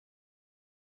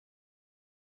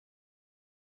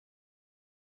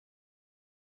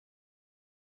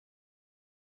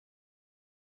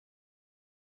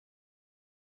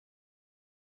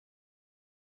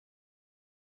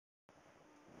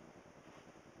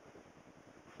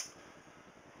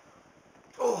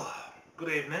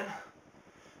Good evening.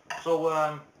 So,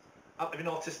 have you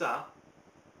noticed that?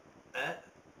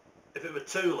 If it were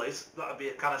Tooleys, that would be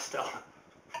a can of Stella.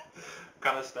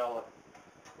 Can of Stella.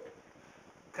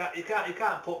 You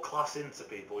can't put class into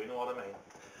people, you know what I mean?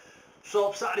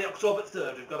 So, Saturday, October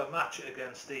 3rd, we've got a match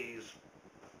against these,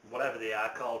 whatever they are,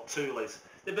 called Tooleys.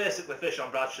 They basically fish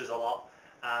on Bradshires a lot,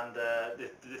 and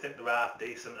they think they're half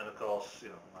decent, and of course, you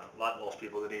know, like most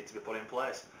people, they need to be put in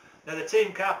place. Now, the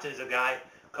team captain is a guy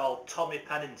called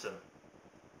Pennington.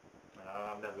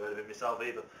 I've never heard of him myself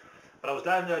either. But I was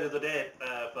down there the other day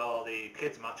for the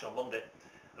kids match on Monday,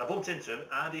 and I bumped into him,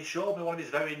 and he showed me one of his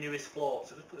very newest floats.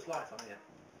 So just put this light on here.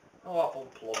 Oh, I've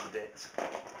unplugged it.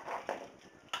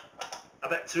 I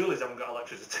bet Tooleys haven't got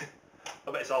electricity.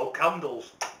 I bet it's all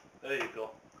candles. There you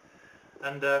go.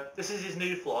 And this is his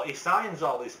new float. He signs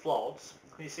all these floats.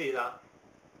 Can you see that?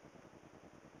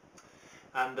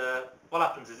 And what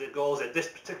happens is it goes in, this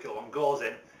particular one goes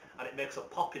in, and it makes a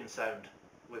popping sound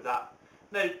with that.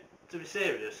 Now, to be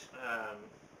serious,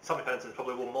 Tommy Pennington's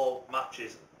probably won more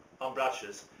matches on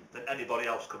Bradshires than anybody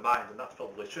else combined, and that's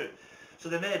probably true. So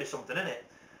there may be something in it.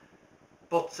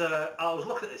 But I was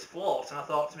looking at this float, and I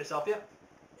thought to myself, yeah,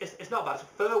 it's not bad. It's a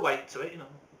fair weight to it, you know,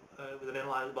 with an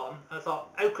inline at the bottom. And I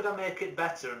thought, how could I make it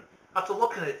better? And after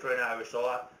looking at it for an hour or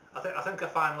so, I think I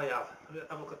finally have.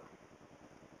 Have a look at.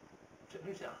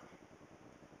 Who's that?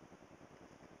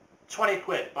 20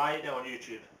 quid, buy it now on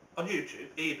YouTube. On YouTube,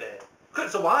 eBay.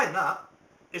 It's a wine, that.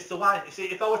 It's the wine. You see,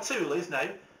 if I were Tooleys now,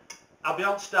 I'd be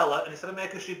on Stella, and instead of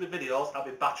making stupid videos, I'd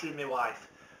be battering my wife.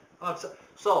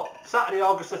 So, Saturday,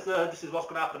 August the 3rd, this is what's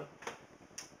going to happen.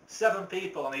 7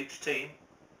 people on each team.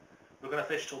 We're going to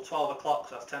fish till 12 o'clock,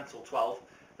 so that's 10 till 12.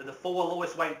 Then the 4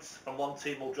 lowest weights from one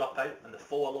team will drop out, and the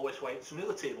 4 lowest weights from the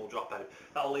other team will drop out.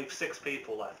 That'll leave 6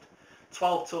 people left.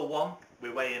 12 till 1, we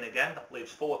weigh in again. That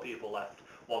leaves 4 people left.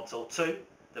 1 till 2,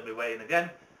 then we weigh in again.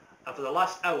 And for the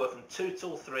last hour, from 2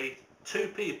 till 3, 2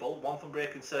 people, one from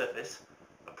Breaking Surface,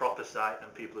 a proper site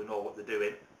and people who know what they're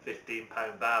doing,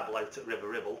 £15 barbel out at River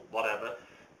Ribble, whatever,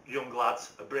 young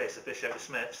lads, a brace of fish out of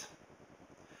Smith's.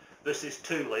 This is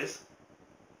Tooleys.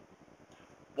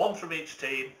 1 from each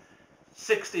team,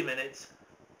 60 minutes,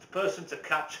 the person to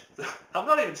catch, I'm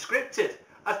not even scripted,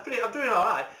 I'm doing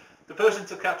alright. The person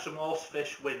to catch the most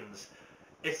fish wins.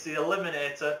 It's the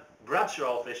Eliminator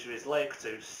Bradshaw Fisheries Lake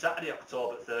 2, Saturday,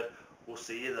 October 3rd. We'll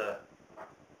see you there.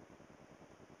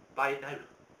 Buy it now.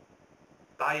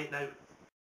 Buy it now.